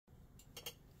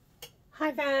Hi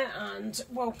there and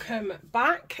welcome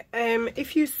back.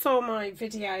 If you saw my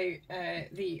video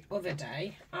the other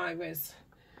day, I was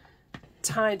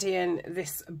tidying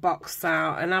this box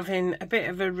out and having a bit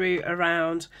of a root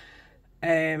around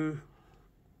and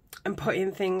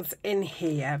putting things in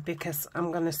here because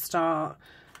I'm going to start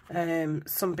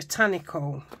some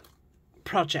botanical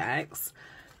projects.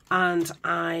 And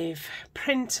I've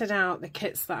printed out the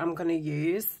kits that I'm going to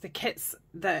use. The kits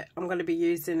that I'm going to be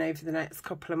using over the next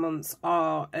couple of months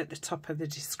are at the top of the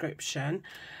description.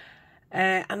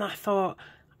 And I thought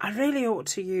I really ought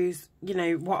to use, you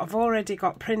know, what I've already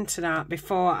got printed out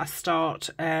before I start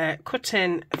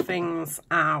cutting things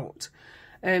out.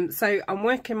 So I'm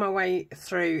working my way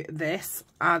through this.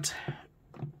 I'd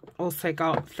also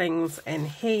got things in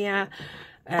here.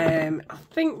 I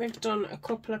think we've done a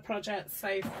couple of projects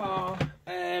so far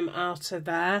out of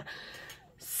there.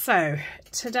 So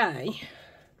today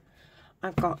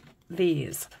I've got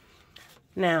these.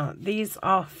 Now these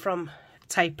are from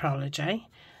Tapeology.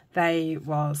 They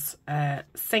was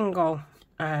single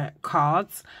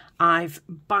cards. I've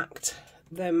backed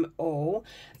them all.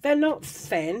 They're not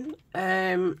thin.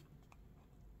 Could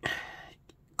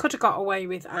have got away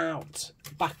without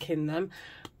backing them.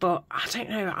 But I don't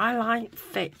know, I like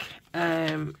thick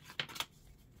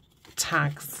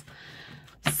tags.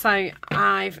 So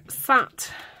I've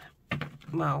sat,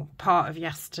 well, part of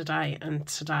yesterday and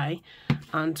today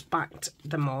and backed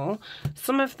them all.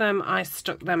 Some of them I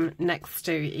stuck them next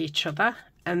to each other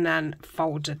and then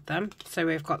folded them. So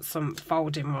we've got some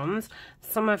folding ones.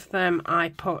 Some of them I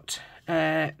put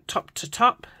top to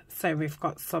top. So we've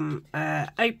got some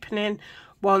opening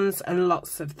ones, and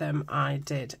lots of them I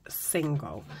did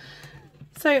single.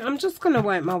 So I'm just going to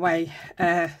work my way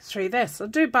through this. I'll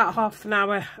do about half an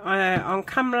hour on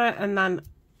camera, and then,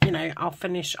 you know, I'll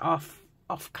finish off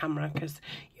camera because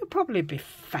you'll probably be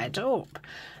fed up.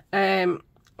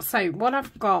 So what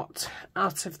I've got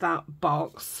out of that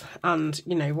box, and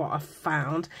you know what I've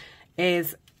found,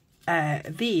 is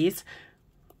these,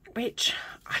 which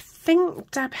I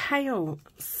think Deb Hale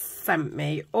sent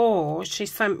me, or she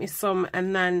sent me some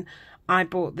and then I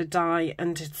bought the die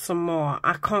and did some more.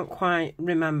 I can't quite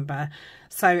remember.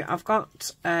 So I've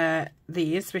got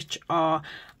these, which are,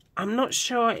 I'm not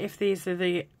sure if these are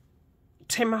the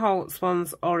Tim Holtz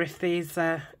ones or if these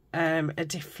are a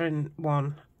different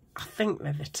one. I think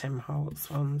they're the Tim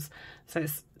Holtz ones. So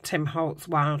it's Tim Holtz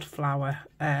Wildflower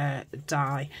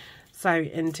die. So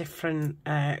in different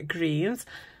greens.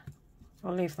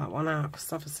 I'll leave that one out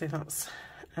because obviously that's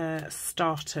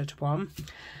started one.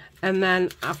 And then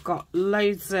I've got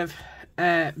loads of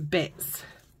bits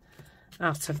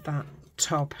out of that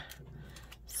tub.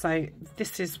 So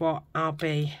this is what I'll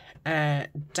be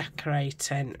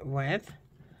decorating with.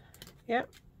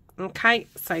 Yep. Okay,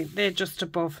 so they're just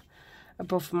above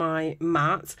my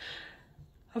mat.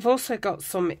 I've also got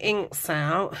some inks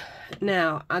out.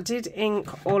 Now I did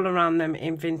ink all around them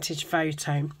in Vintage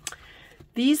Photo.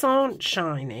 These aren't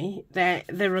shiny,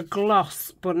 they're a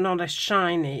gloss, but not a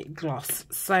shiny gloss.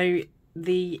 So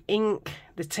the ink,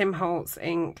 the Tim Holtz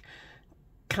ink,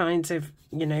 kind of,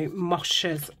 you know,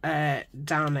 moshes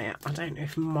down it. I don't know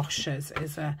if moshes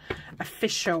is a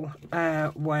official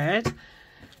word.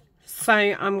 So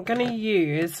I'm going to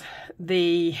use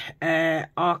the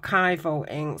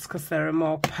archival inks because they're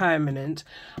more permanent.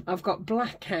 I've got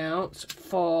blackout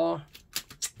for,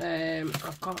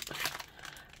 I've got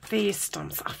these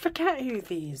stamps. I forget who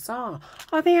these are.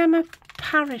 Are they Emma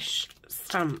Parish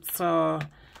stamps or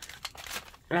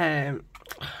yeah,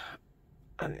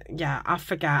 I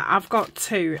forget. I've got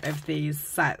two of these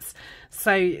sets.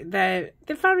 So they're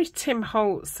very Tim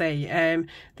Holtzy.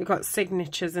 They've got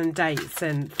signatures and dates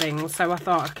and things. So I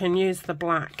thought I can use the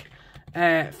black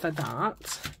for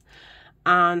that.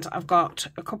 And I've got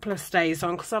a couple of stays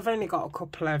on because I've only got a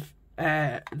couple of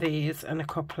these and a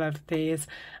couple of these,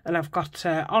 and I've got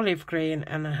olive green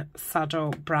and a saddle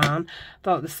brown.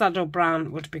 Thought the saddle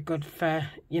brown would be good for,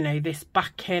 you know, this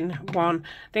backing one.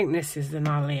 I think this is an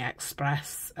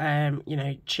AliExpress, you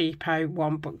know, cheapo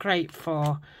one, but great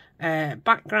for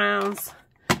backgrounds.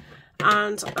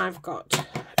 And I've got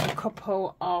a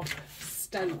couple of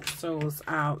stencils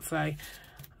out. So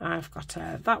I've got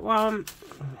that one,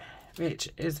 which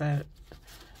is a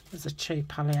cheap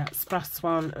AliExpress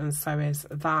one, and so is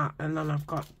that. And then I've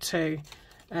got two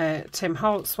Tim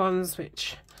Holtz ones,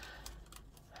 which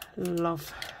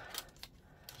love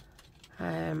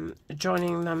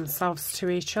joining themselves to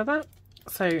each other.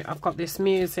 So I've got this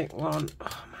music one.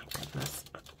 Oh my goodness.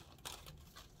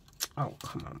 Oh,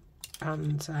 come on.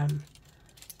 And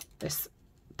this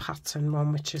pattern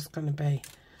one, which is going to be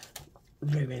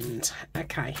ruined.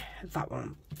 Okay, that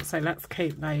one. So let's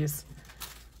keep those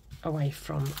away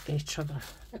from each other.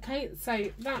 Okay,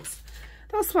 so that's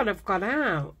what I've got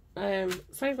out.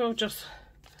 So we'll just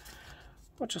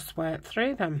work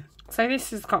through them. So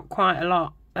this has got quite a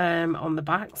lot on the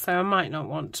back, so I might not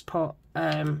want to put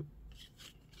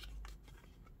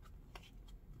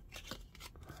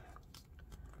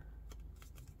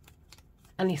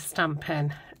any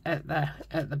stamping at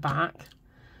the back.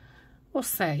 We'll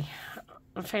see.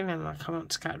 I'm feeling like I want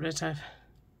to get rid of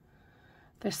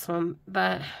this one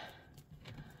there.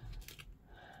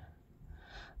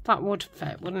 That would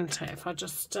fit, wouldn't it, if I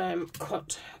just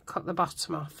cut the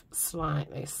bottom off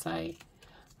slightly. So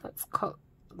let's cut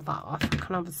that off. I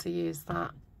can obviously use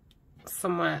that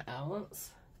somewhere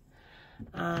else.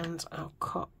 And I'll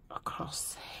cut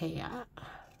across here,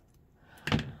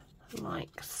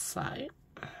 like so.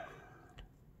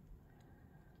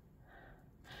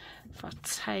 If I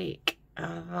take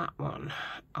that one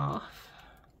off,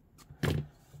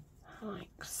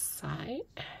 like so,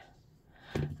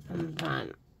 and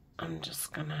then I'm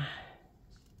just gonna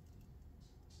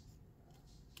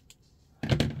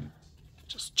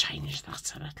just change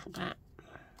that a little bit.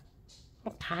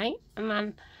 Okay, and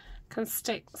then can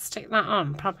stick that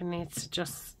on. Probably need to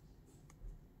just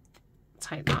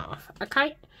take that off.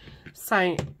 Okay,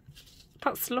 so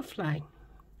that's lovely.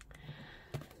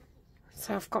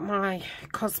 So I've got my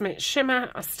Cosmic Shimmer.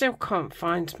 I still can't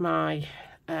find my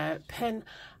pin.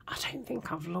 I don't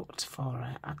think I've looked for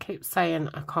it. I keep saying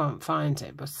I can't find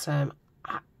it, but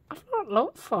I've not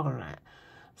looked for it.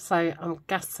 So I'm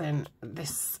guessing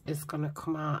this is going to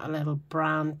come out a little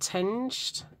brown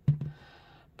tinged,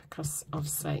 because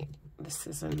obviously this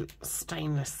isn't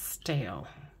stainless steel.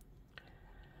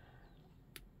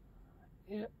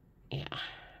 Yeah,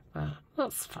 but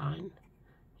that's fine.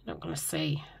 You're not going to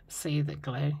see the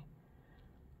glue.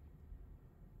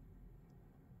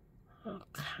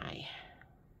 Okay.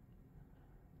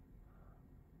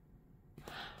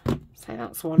 So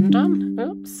that's one done.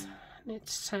 Oops. I need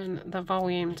to turn the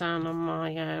volume down on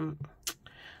my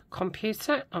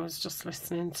computer. I was just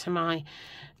listening to my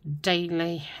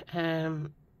daily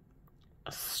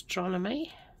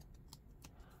astrology,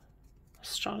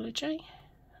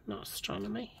 not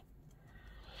astronomy.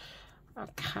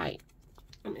 Okay,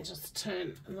 let me just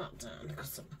turn that down,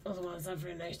 because otherwise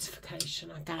every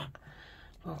notification I get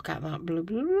will get that bloop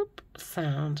bloop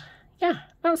sound. Yeah,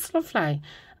 that's lovely.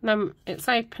 And then it's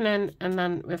opening, and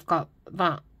then we've got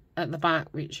that at the back,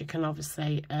 which you can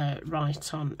obviously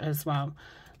write on as well.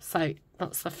 So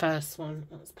that's the first one.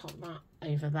 Let's pop that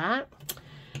over there.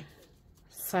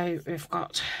 So we've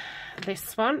got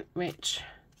this one, which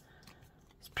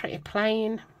is pretty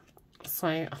plain. So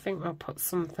I think we'll put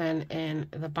something in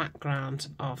the background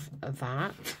of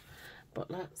that. But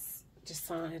let's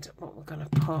decide what we're going to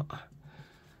put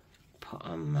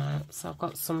on there. So I've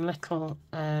got some little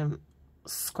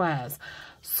squares.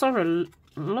 Saw a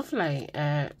lovely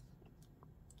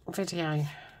video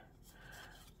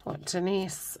what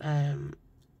Denise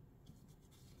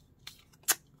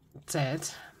did.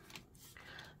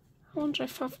 I wonder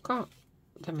if I've got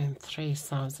them in 3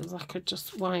 sizes. I could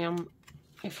just weigh them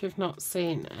if you've not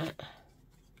seen it.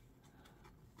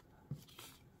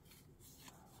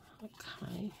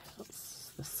 Okay,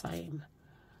 that's the same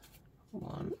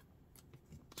one.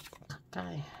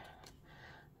 Okay,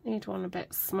 need one a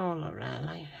bit smaller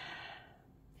really.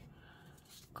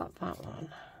 Got that one.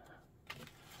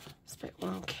 It's a bit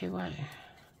wonky way.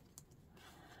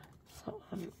 That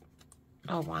one.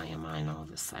 Oh, why are mine all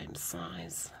the same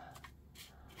size?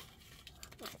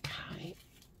 Okay.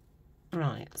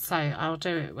 Right, so I'll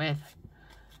do it with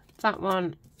that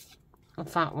one,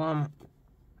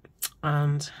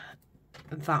 and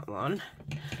that one.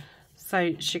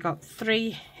 So she got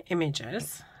 3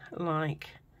 images, like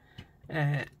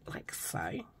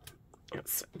so.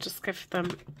 Let's just give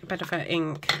them a bit of an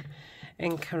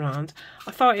ink around.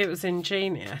 I thought it was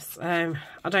ingenious. I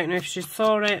don't know if she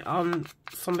saw it on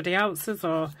somebody else's,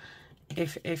 or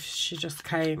if she just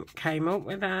came up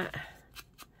with it.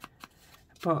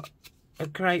 But a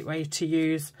great way to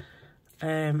use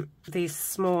these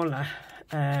smaller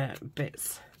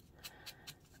bits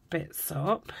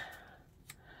up.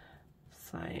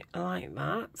 So like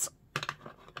that,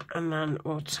 and then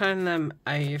we'll turn them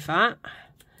over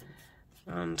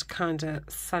and kind of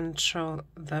central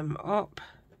them up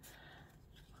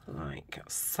like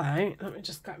so. Let me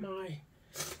just get my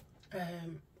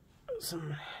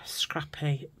some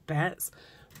scrappy bits.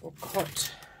 We'll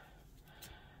cut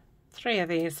 3 of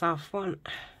these off. Well,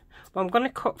 I'm going to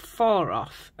cut 4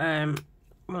 off. 1,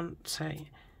 2,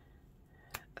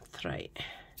 3,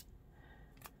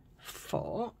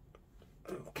 4.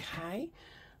 Okay, I'm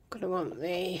going to want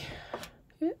the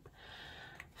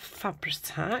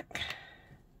Fabri-Tac.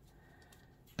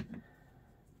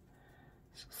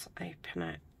 Just open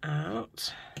it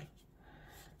out,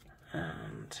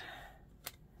 and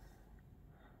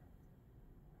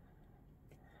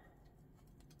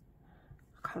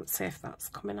I can't see if that's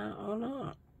coming out or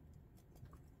not.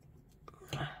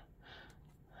 No, I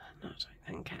don't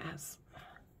think it is.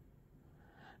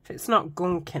 If it's not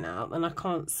gunking out, then I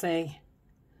can't see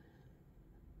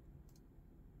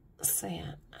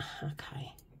it.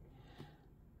 Okay,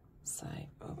 so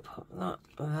we'll put that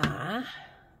there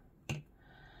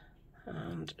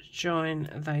and join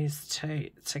those two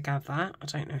together. I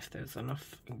don't know if there's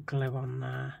enough glue on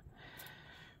there.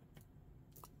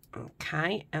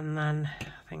 Okay, and then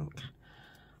I think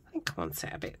I want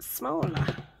it a bit smaller.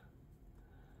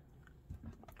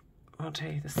 I'll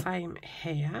do the same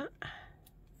here.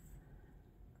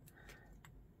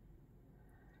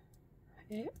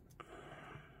 Yep.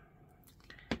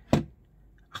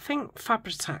 I think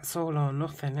Fabri-Tac's all or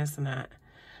nothing, isn't it?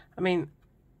 I mean,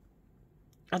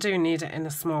 I do need it in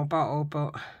a small bottle,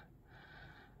 but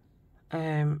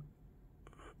you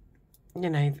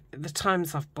know, the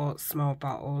times I've bought small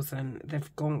bottles and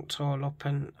they've gunked all up,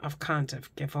 and I've kind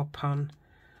of give up on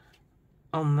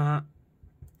that.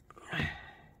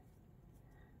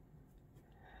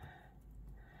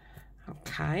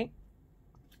 Okay.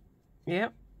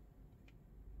 Yep.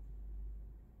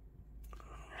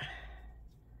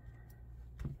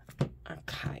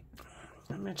 Okay.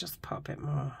 Let me just put a bit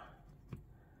more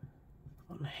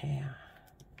on here.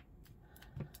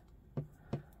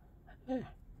 Oh.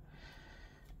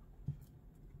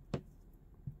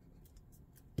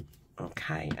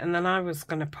 Okay, and then I was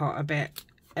going to put a bit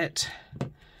at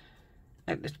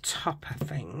the top, I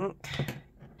think,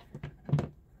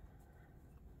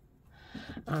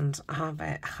 and have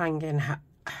it hanging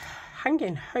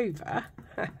over.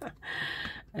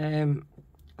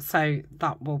 So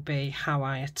that will be how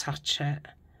I attach it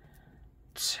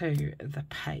to the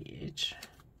page.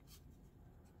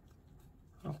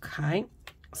 Okay,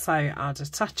 so I'd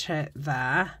attach it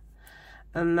there,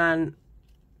 and then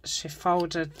she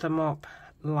folded them up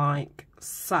like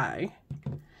so,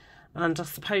 and I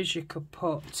suppose you could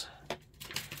put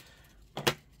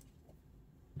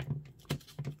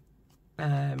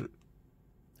a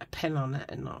pin on it,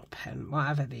 and not a pin,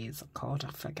 whatever these are called,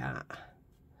 I forget,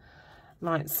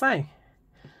 like so,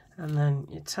 and then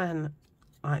you turn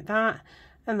like that,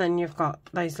 and then you've got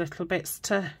those little bits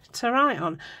to write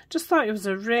on. Just thought it was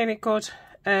a really good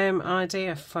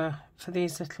idea for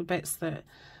these little bits that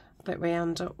we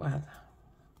end up with.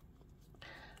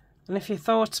 And if you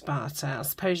thought about it, I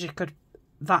suppose you could,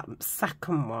 that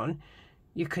second one,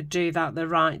 you could do that the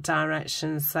right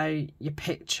direction, so your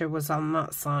picture was on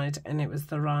that side and it was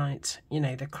the right, you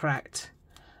know, the correct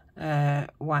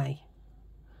way.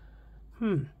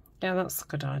 Yeah, that's a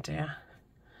good idea.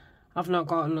 I've not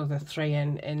got another 3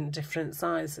 in different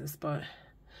sizes, but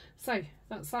so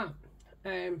that's that.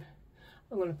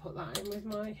 I'm going to put that in with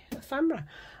my ephemera.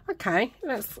 Okay,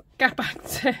 let's get back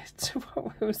to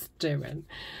what we was doing.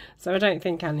 So I don't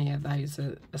think any of those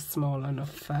are small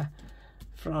enough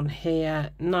for on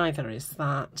here. Neither is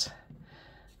that.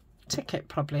 Ticket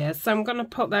probably is. So I'm going to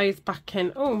put those back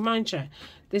in. Oh, mind you,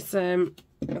 there's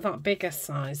that bigger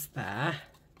size there.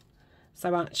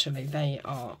 So actually they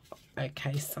are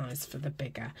okay size for the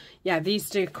bigger. Yeah, these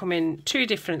do come in 2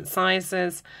 different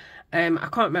sizes. I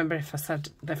can't remember if I said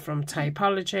they're from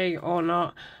Tapology or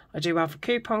not. I do have a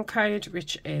coupon code,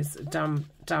 which is down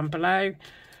below.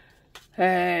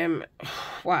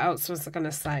 What else was I going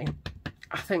to say?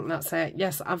 I think that's it.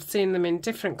 Yes, I've seen them in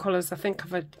different colours. I think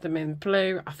I've had them in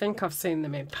blue. I think I've seen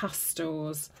them in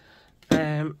pastels.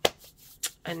 And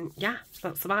yeah,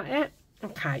 that's about it.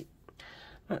 Okay,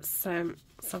 let's have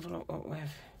a look what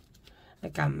we've...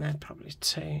 Again, they're probably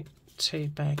too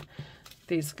big.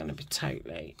 These are going to be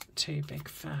totally too big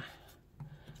for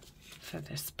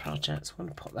this project. I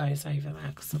want to put those over there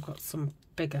because I've got some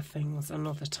bigger things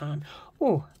another time.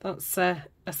 Oh, that's a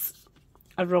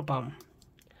rub-on.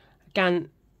 Again,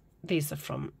 these are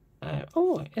from...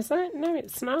 oh, is it? No,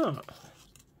 it's not.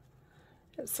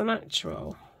 It's an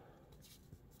actual...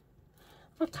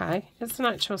 Okay, it's an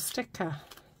actual sticker.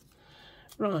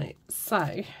 Right,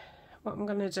 so what I'm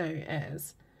going to do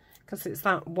is, because it's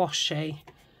that washy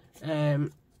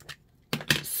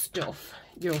stuff,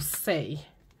 you'll see,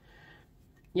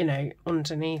 you know,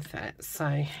 underneath it.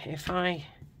 So if I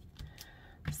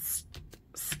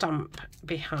stamp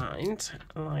behind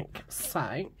like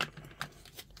so,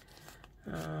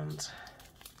 and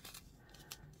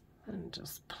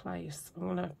just place, I'm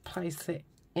going to place it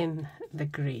in the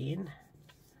green.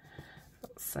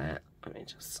 That's it. Let me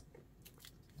just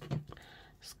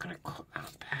just going to cut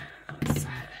that bit. That's it.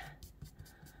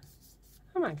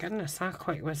 Oh my goodness, how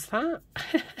quick was that?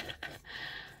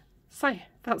 So,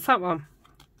 that's that one.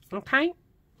 Okay.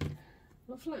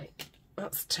 Lovely.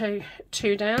 That's two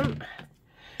down.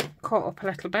 Caught up a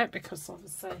little bit because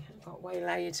obviously I got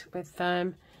waylaid with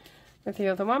the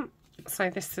other one. So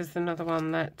this is another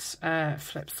one that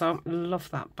flips up.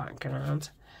 Love that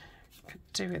background. Could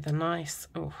do with a nice,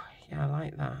 oh yeah, I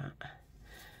like that.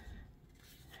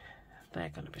 They're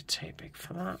going to be too big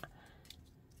for that.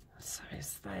 So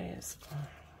is those.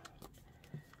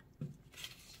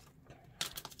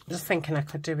 Just thinking I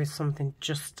could do with something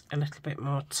just a little bit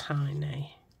more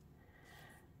tiny.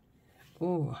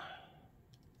 Ooh.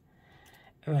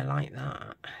 Oh, I like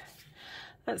that.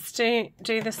 Let's do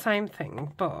the same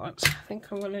thing, but I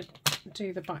think I want to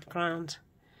do the background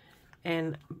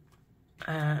in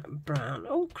brown.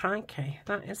 Oh, crikey,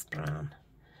 that is brown.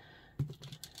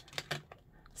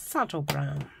 Saddle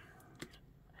brown.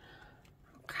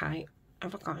 Okay,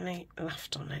 have I got any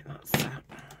left on it? That's it.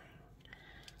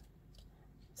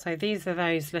 So these are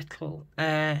those little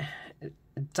dye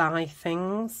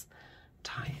things.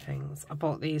 I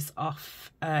bought these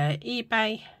off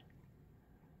eBay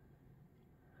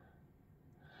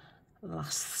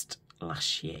last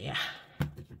year.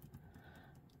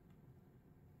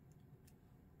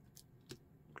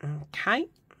 Okay,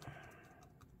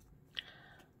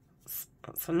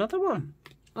 that's another one.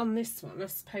 On this one, I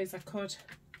suppose I could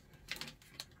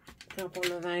grab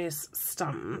one of those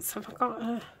stamps. Have I got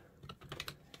a...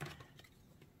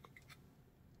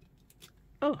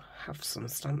 Oh, have some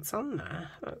stamps on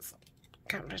there. Let's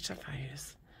get rid of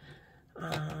those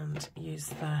and use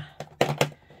the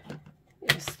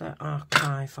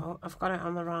archival. I've got it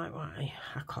on the right way.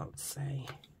 I can't see.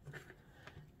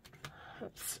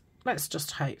 Let's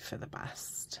just hope for the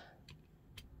best.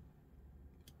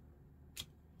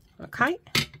 Okay.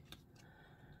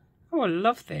 Oh, I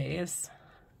love these.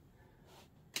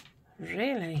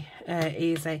 Really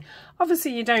easy.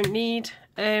 Obviously you don't need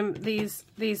these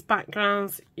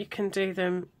backgrounds. You can do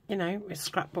them, you know, with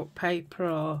scrapbook paper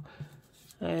or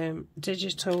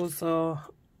digitals or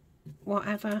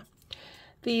whatever.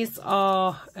 These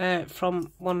are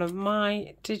from one of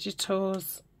my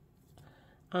digitals,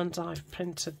 and I've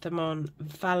printed them on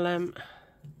vellum.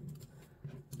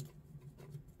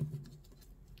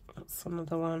 That's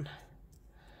another one.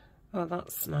 Oh,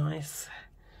 that's nice.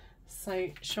 So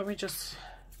shall I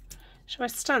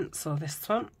stencil this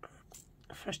one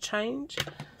for a change?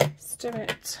 Let's do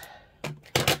it.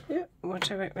 Yeah, we'll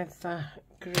do it with the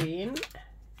green.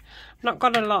 I've not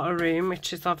got a lot of room,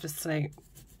 which is obviously,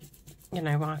 you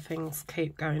know, why things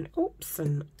keep going oops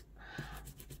and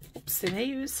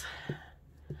oopsie-doos.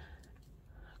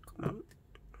 Come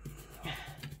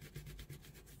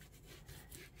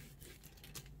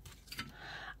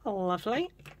on. Lovely.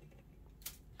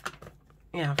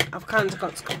 Yeah, I've kind of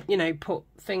got to, you know, put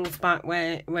things back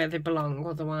where they belong,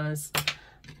 otherwise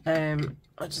I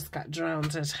just get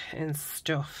drowned in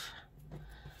stuff.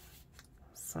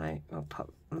 So I'll put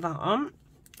that on,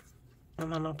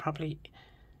 and then I'll probably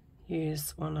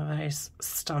use one of those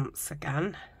stamps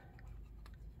again.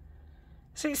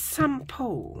 So it's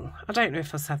sample. I don't know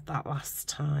if I said that last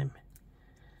time.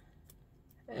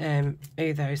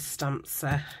 Who those stamps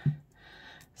are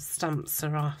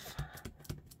off.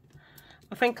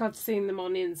 I think I'd seen them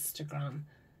on Instagram,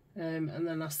 and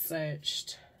then I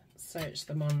searched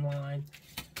them online.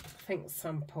 I think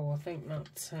sample. I think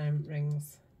that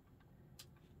rings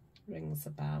a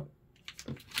bell.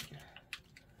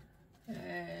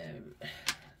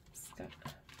 Let's get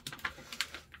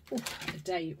a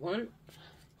date one.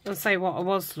 I'll say what I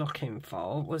was looking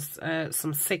for was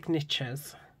some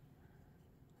signatures.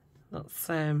 That's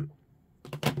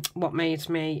what made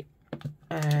me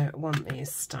want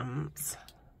these stamps,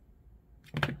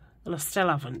 and I still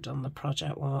haven't done the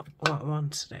project what I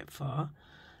wanted it for.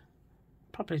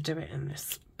 Probably do it in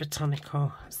this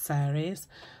botanical series.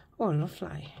 Oh,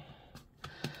 lovely.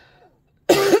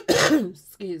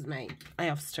 Excuse me, I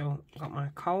have still got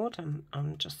my cold, and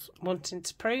I'm just wanting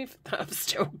to prove that I've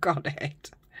still got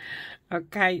it.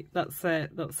 Okay, that's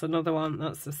another one.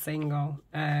 That's a single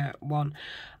one.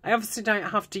 I obviously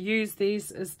don't have to use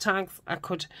these as tags. I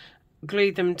could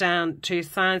glue them down two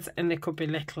sides, and they could be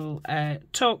little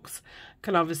tucks.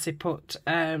 Can obviously put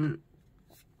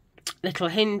little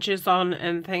hinges on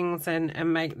and things, and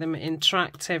make them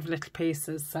interactive little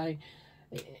pieces. So,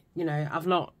 you know, I've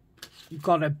not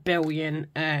got a billion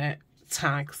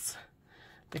tags.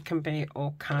 There can be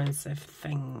all kinds of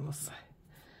things.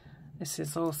 This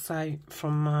is also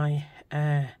from my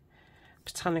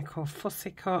Botanical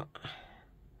Fussy cut.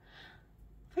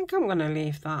 I think I'm going to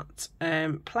leave that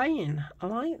plain. I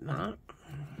like that.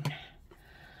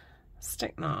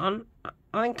 Stick that on.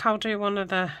 I think I'll do one of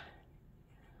the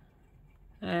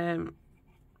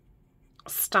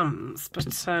stamps,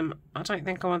 but I don't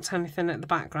think I want anything at the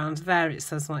background. There it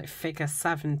says like figure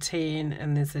 17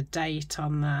 and there's a date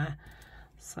on there,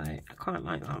 so I quite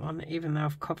like that one, even though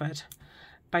I've covered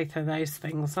both of those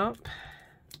things up.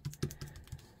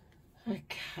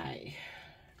 Okay,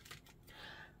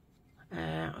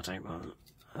 I don't want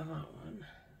that one.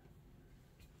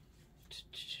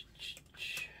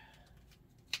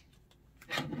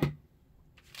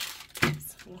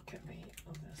 Let's have a look at the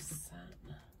other set.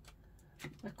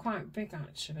 They're quite big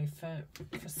actually for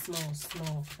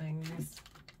small things.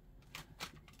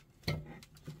 I'll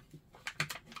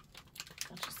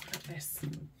just put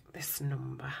this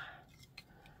number.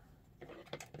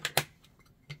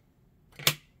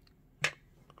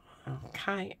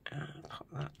 Okay, pop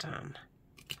that down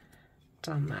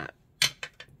there.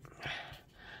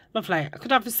 Lovely. I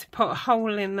could obviously put a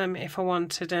hole in them if I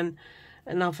wanted, and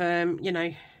another, you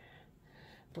know,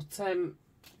 but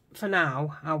for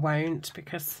now I won't,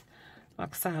 because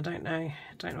like I say, I don't know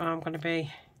how I'm going to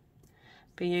be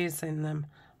using them.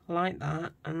 I like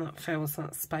that, and that fills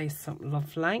that space up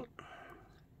lovely.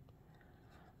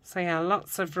 So yeah,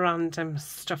 lots of random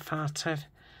stuff out of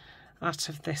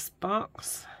this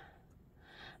box.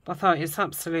 But I thought it's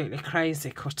absolutely crazy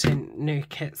cutting new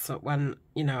kits up when,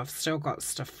 you know, I've still got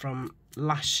stuff from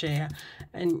last year,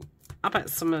 and I bet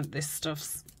some of this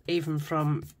stuff's even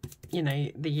from, you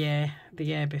know, the year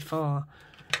before.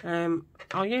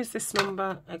 I'll use this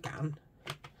number again,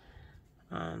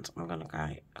 and I'm going to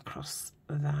go across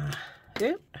there,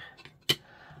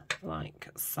 like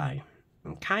so.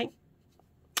 Okay,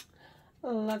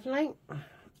 lovely.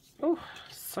 Oh,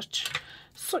 such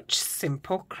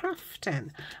simple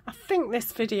crafting. I think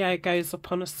this video goes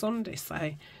up on a Sunday,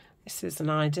 so this is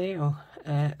an ideal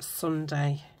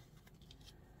Sunday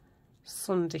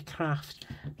craft.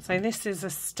 So this is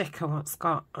a sticker what's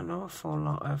got an awful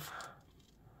lot of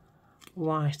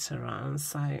white around,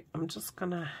 so I'm just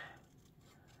gonna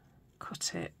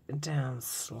cut it down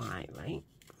slightly.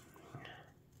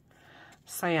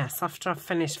 So yes, after I've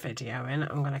finished videoing,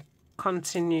 I'm going to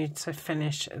continue to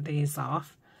finish these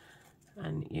off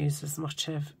and use as much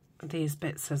of these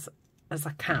bits as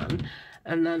I can,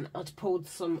 and then I'd pulled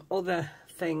some other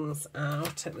things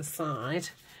out at the side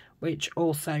which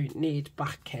also need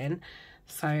backing,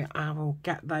 so I will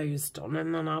get those done,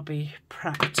 and then I'll be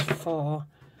prepped for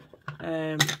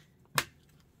the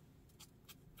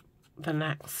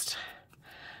next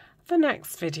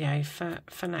video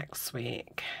for next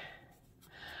week.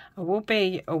 I will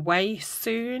be away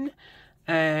soon.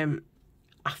 I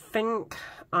think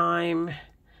I'm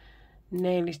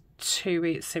nearly 2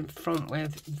 weeks in front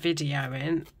with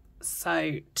videoing,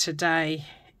 so today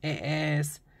it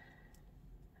is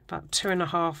about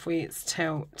 2.5 weeks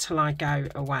till I go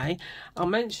away. I'll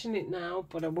mention it now,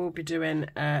 but I will be doing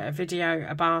a video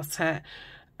about it.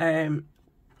 I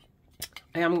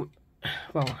am,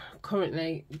 well,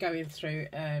 currently going through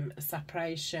a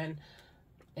separation.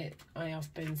 I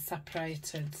have been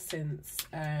separated since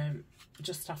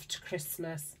just after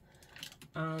Christmas,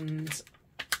 and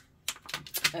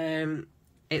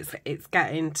it's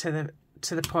getting to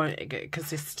the point,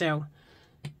 because it's still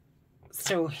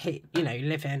you know,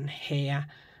 living here,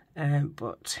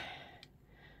 but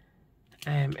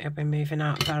it'll be moving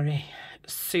out very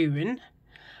soon,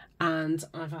 and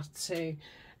I've had to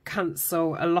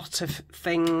cancel a lot of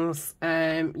things,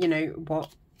 you know, what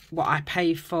I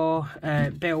pay for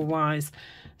bill wise.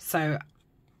 So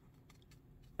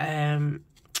I've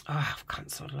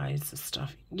cancelled loads of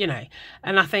stuff, you know,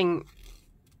 and I think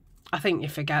you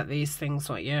forget these things,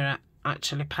 what you're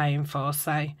actually paying for.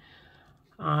 So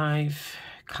I've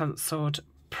cancelled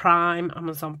Prime,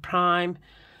 Amazon Prime,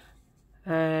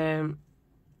 my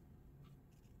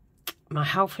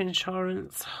health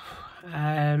insurance,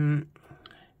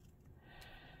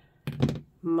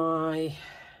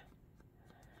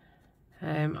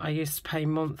 I used to pay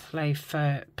monthly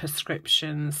for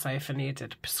prescriptions, so if I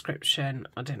needed a prescription,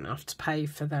 I didn't have to pay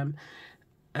for them.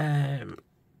 I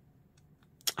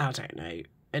don't know,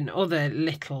 and other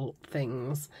little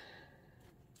things.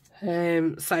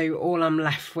 So all I'm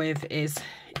left with is,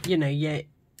 you know, your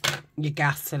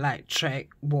gas,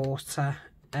 electric, water,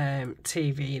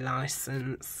 TV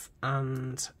licence,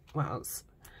 and what else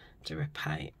do we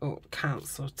pay? Oh,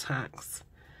 council tax.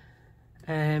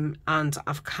 And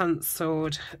I've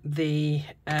cancelled the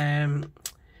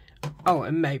oh,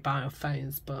 and mobile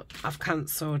phones, but I've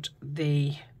cancelled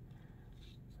the,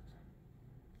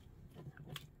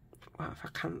 what have I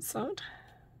cancelled?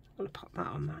 going to pop that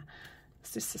on there.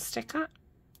 Is this a sticker?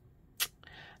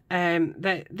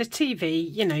 The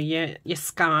TV, you know, your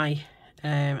Sky.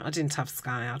 I didn't have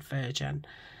Sky, I had Virgin.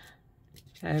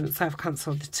 So I've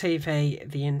cancelled the TV,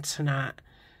 the internet,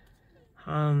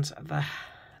 and the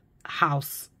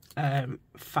house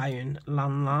phone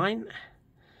landline.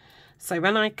 So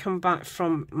when I come back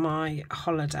from my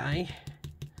holiday,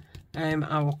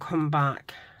 I will come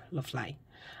back lovely,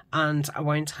 and I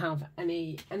won't have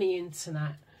any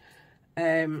internet.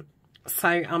 So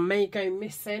I may go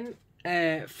missing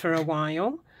for a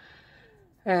while,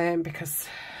 because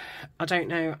I don't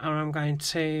know how I'm going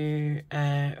to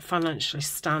financially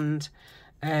stand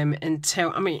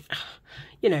until, I mean,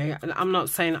 you know, I'm not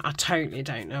saying I totally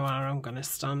don't know how I'm going to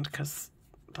stand, because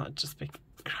that'd just be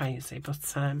crazy, but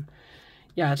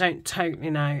yeah, I don't totally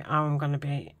know how I'm going to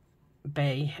be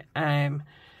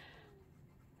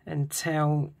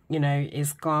until, you know,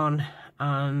 it's gone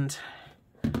and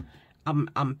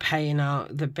I'm paying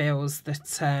out the bills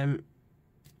that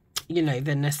you know,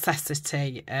 the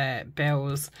necessity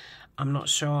bills. I'm not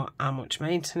sure how much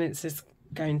maintenance is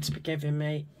going to be giving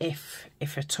me, if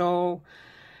at all.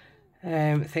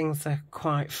 Things are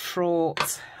quite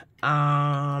fraught.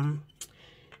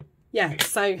 Yeah,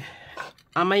 so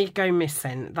I may go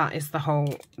missing. That is the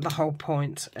whole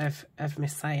point of me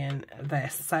saying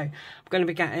this. So I'm going to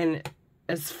be getting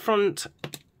as front,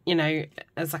 you know,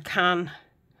 as I can.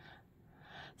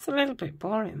 It's a little bit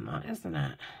boring, that, isn't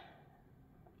it?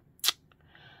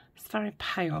 It's very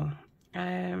pale.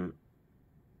 I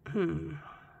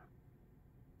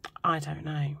don't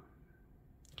know.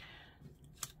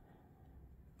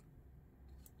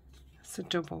 It's a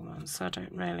double one, so I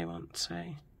don't really want to.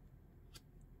 I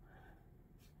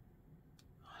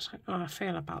don't know how I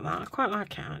feel about that. I quite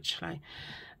like it, actually.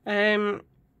 Yeah,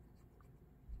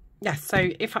 so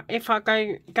if I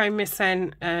go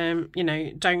missing, you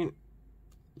know, don't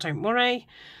worry.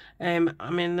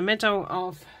 I'm in the middle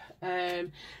of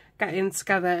getting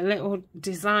together a little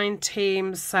design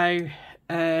team, so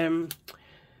there'll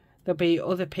be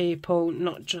other people,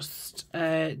 not just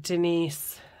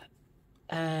Denise,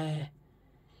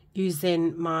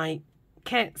 using my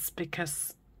kits,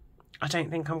 because I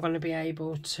don't think I'm going to be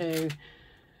able to,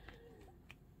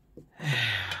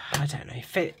 I don't know,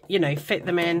 fit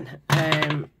them in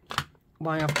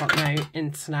while I've got no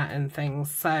internet and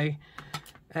things. So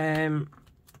yeah,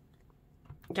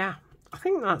 I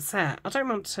think that's it. I don't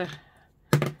want to,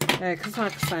 because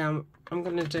like I say, I'm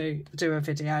going to do a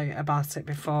video about it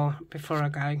before I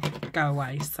go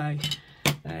away. So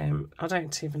I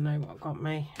don't even know what got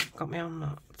me on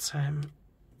that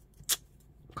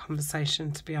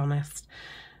conversation, to be honest.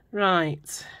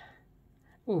 Right.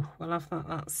 Oh, we'll have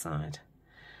that side.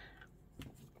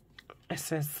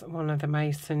 This is one of the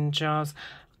mason jars.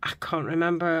 I can't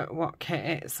remember what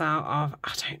kit it's out of.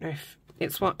 I don't know if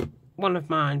it's one of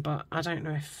mine, but I don't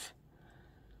know if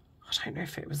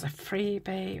it was a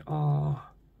freebie or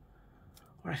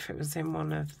if it was in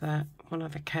one of the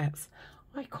kits.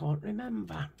 I can't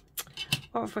remember.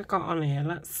 What have we got on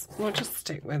here? We'll just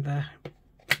stick with the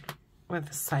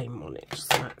same one. It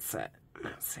just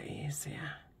makes it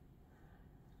easier.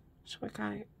 Shall we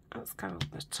go? Let's go up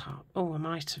the top. Oh, I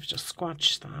might have just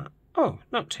squadged that. Oh,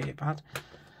 not too bad.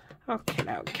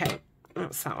 Okay.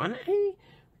 That's that one. Hey,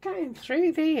 getting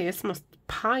through these. My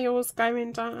piles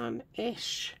going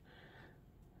down-ish.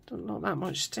 Doesn't look that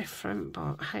much different,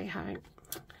 but hey ho.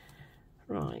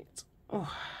 Right.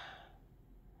 Oh.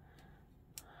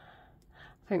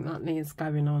 I think that needs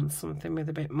going on something with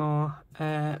a bit more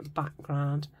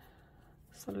background.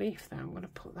 So leaf there. I'm going to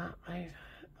put that over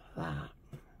that.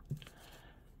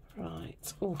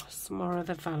 Right. Oh, some more of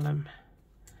the vellum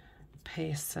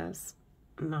pieces.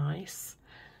 Nice.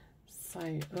 So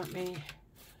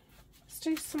let's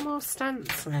do some more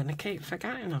stenciling. I keep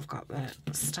forgetting I've got the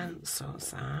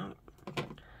stencils out.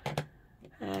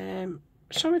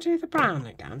 Shall we do the brown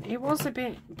again? It was a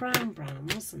bit brown,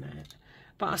 wasn't it?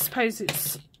 But I suppose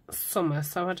it's summer,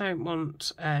 so I don't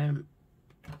want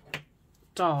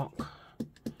dark,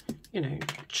 you know,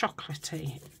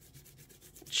 chocolatey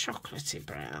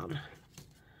brown.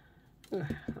 Ooh,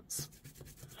 that's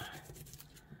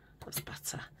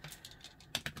better.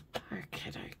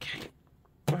 Okay.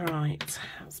 Right,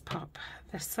 let's pop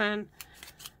this in.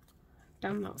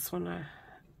 Again, that's one of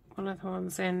the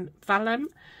ones in vellum.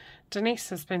 Denise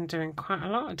has been doing quite a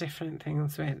lot of different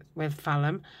things with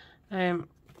vellum.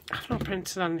 I've not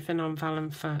printed anything on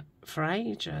vellum for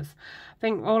ages. I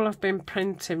think all I've been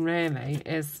printing really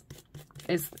is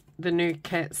the new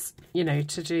kits, you know,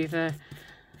 to do the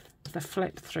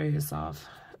flip throughs of.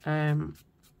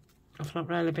 I've not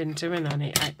really been doing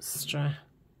any extra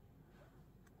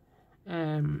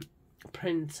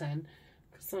printing,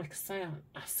 because like I say,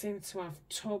 I seem to have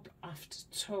tub after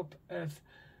tub of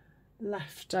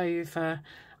leftover.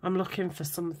 I'm looking for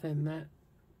something that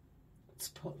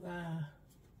to put there.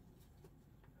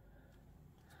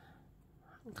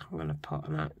 I'm going to put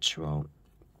an actual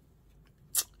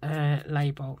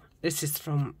label. This is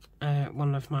from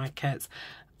one of my kits.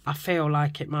 I feel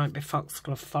like it might be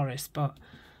Foxglove Forest, but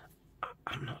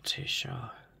I'm not too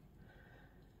sure.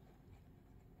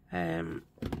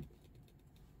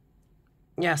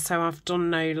 Yeah, so I've done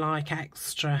no like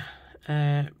extra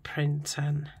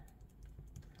printing.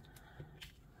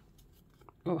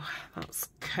 Oh, that's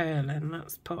curling.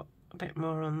 Let's put a bit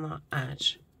more on that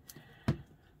edge.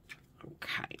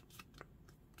 Okay.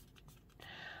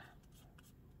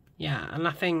 Yeah, and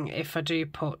I think if I do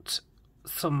put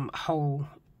some hole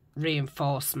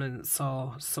reinforcements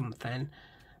or something,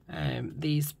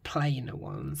 these plainer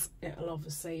ones, it'll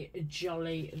obviously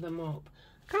jolly them up.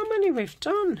 Look how many we've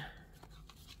done.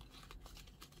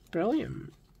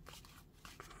 Brilliant.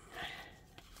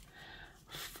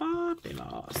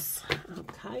 Fabulous.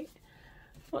 Okay,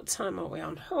 what time are we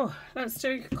on? Oh, let's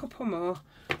do a couple more.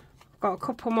 I've got a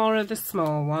couple more of the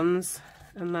small ones,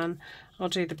 and then I'll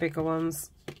do the bigger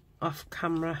ones off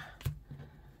camera.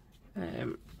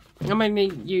 I'm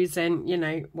only using, you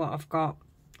know, what I've got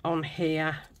on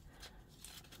here.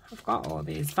 I've got all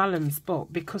these vellums,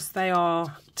 but because they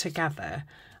are together,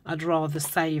 I'd rather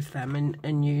save them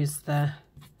and use the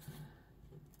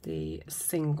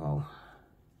single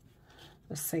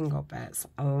bits.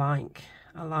 I like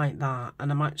that,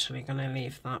 and I'm actually going to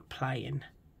leave that plain.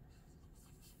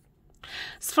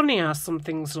 It's funny how some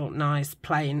things look nice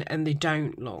plain and they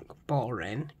don't look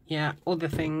boring. Yeah, other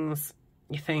things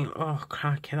you think, oh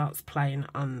crikey, that's plain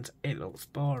and it looks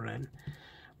boring,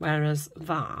 whereas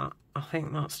that, I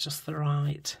think that's just the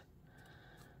right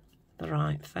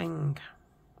thing.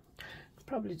 Could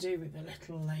probably do with a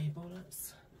little label.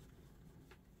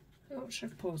 I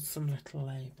should put some little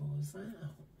labels out,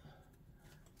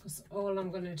 because all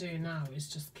I'm going to do now is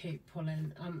just keep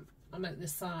pulling. I'm at the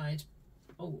side.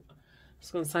 Oh, I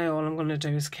was going to say all I'm going to do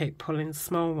is keep pulling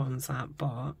small ones out,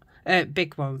 but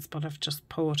big ones. But I've just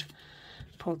pulled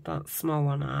that small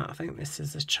one out. I think this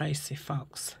is a Tracy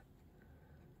Fox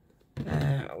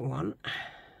one.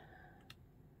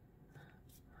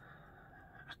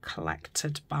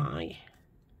 Collected by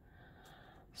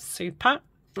Super.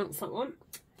 That's that one.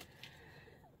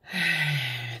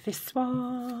 This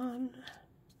one.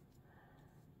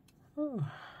 Oh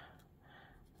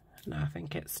no, I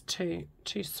think it's too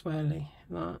swirly.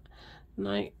 That,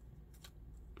 no,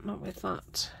 not with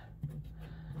that.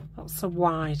 That's a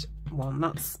wide one.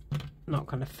 That's not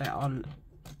going to fit on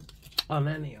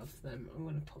any of them. I'm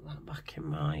going to put that back in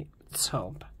my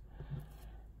tub.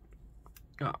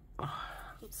 Oh,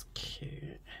 that's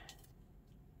cute.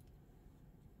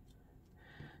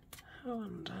 I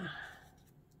wonder.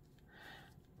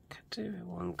 Do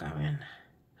one going.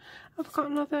 I've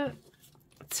got another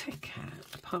ticket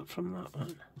apart from that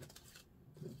one.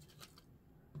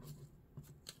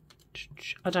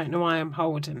 I don't know why I'm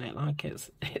holding it like it's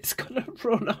gonna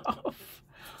run off.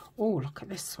 Oh, look at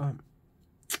this one.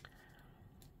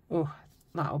 Oh,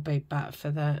 that'll be better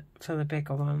for the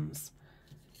bigger ones.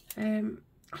 I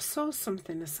saw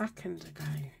something a second ago.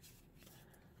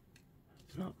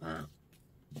 Not that.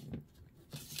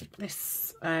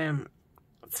 This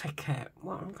ticket,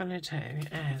 what I'm going to do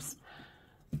is,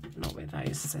 not with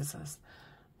those scissors,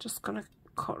 just going to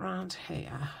cut around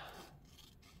here.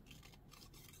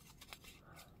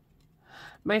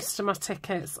 Most of my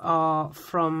tickets are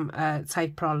from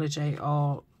Taperology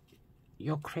or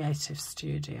your Creative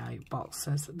Studio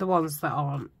boxes, the ones that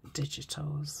aren't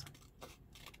digitals.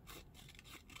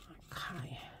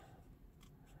 Okay.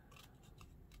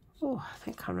 Oh, I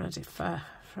think I'm ready for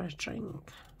a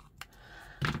drink.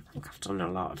 I think I've done a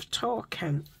lot of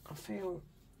talking. I feel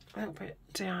a little bit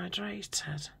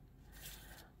dehydrated.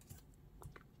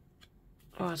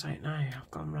 Oh, I don't know. I've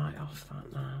gone right off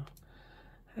that now.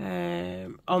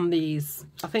 On these,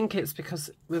 I think it's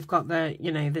because we've got the,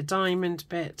 you know, the diamond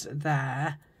bit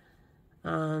there,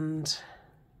 and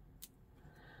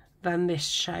then this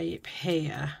shape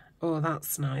here. Oh,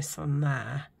 that's nice on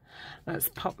there. Let's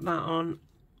pop that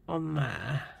on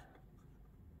there.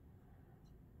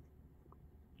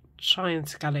 Trying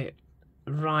to get it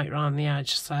right around the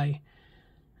edge so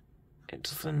it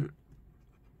doesn't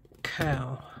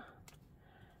curl.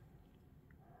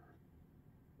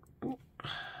 Ooh.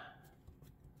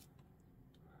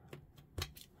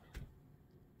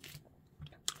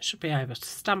 Should be able to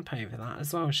stamp over that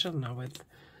as well, shouldn't I? With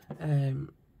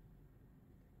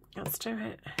let's do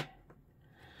it.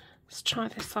 Let's try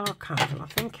this archival. I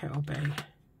think it'll be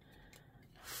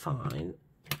fine.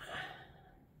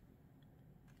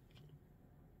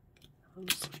 I'll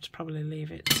just have to probably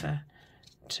leave it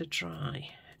to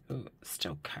dry. Oh,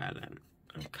 still curling.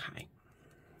 Okay.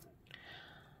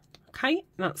 Okay,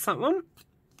 that's that one.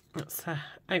 That's the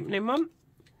opening one.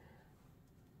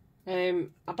 I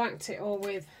backed it all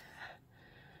with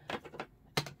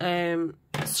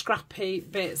scrappy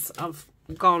bits. I've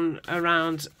gone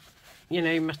around, you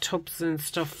know, my tubs and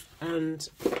stuff, and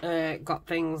got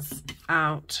things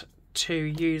out to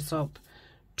use up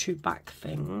to back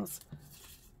things.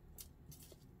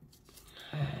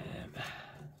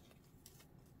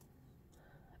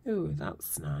 Ooh,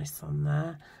 that's nice on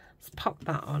there. Let's pop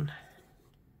that on.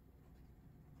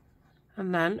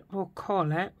 And then we'll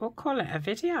call it a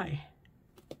video.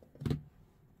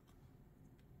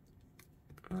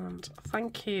 And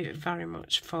thank you very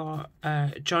much for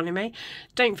joining me.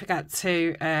 Don't forget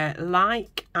to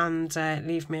like and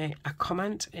leave me a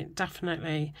comment. It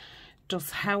definitely does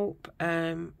help,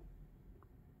 you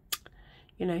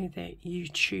know, the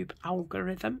YouTube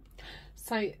algorithm.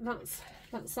 So that's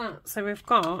that. So we've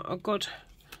got a good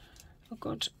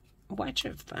wedge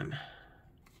of them.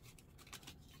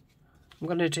 I'm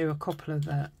going to do a couple of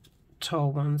the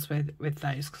tall ones with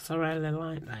those because I really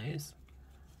like those.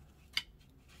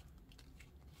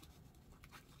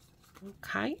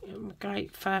 Okay,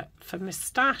 great for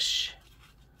moustache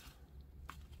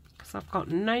because I've got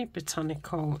no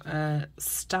botanical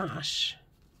stash.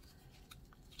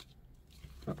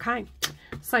 Okay,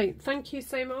 so thank you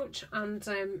so much, and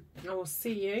I will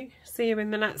see you in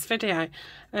the next video.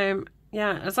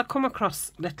 Yeah, as I come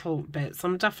across little bits,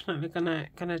 I'm definitely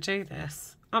gonna do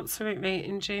this. Absolutely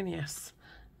ingenious,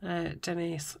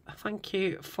 Denise. Thank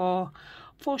you for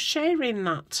sharing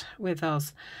that with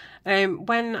us.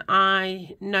 When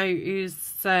I know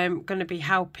who's going to be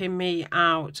helping me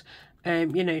out,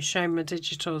 you know, showing my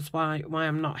digitals why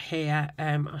I'm not here,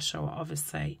 I shall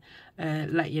obviously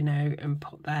let you know and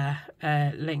put their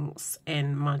links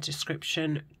in my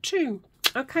description too.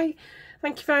 Okay,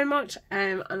 thank you very much,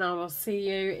 and I will see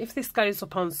you. If this goes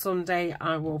up on Sunday,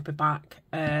 I will be back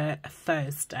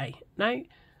Thursday. No,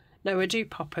 I do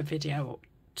pop a video up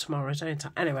tomorrow, don't I?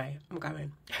 Anyway, I'm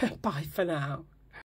going. Bye for now.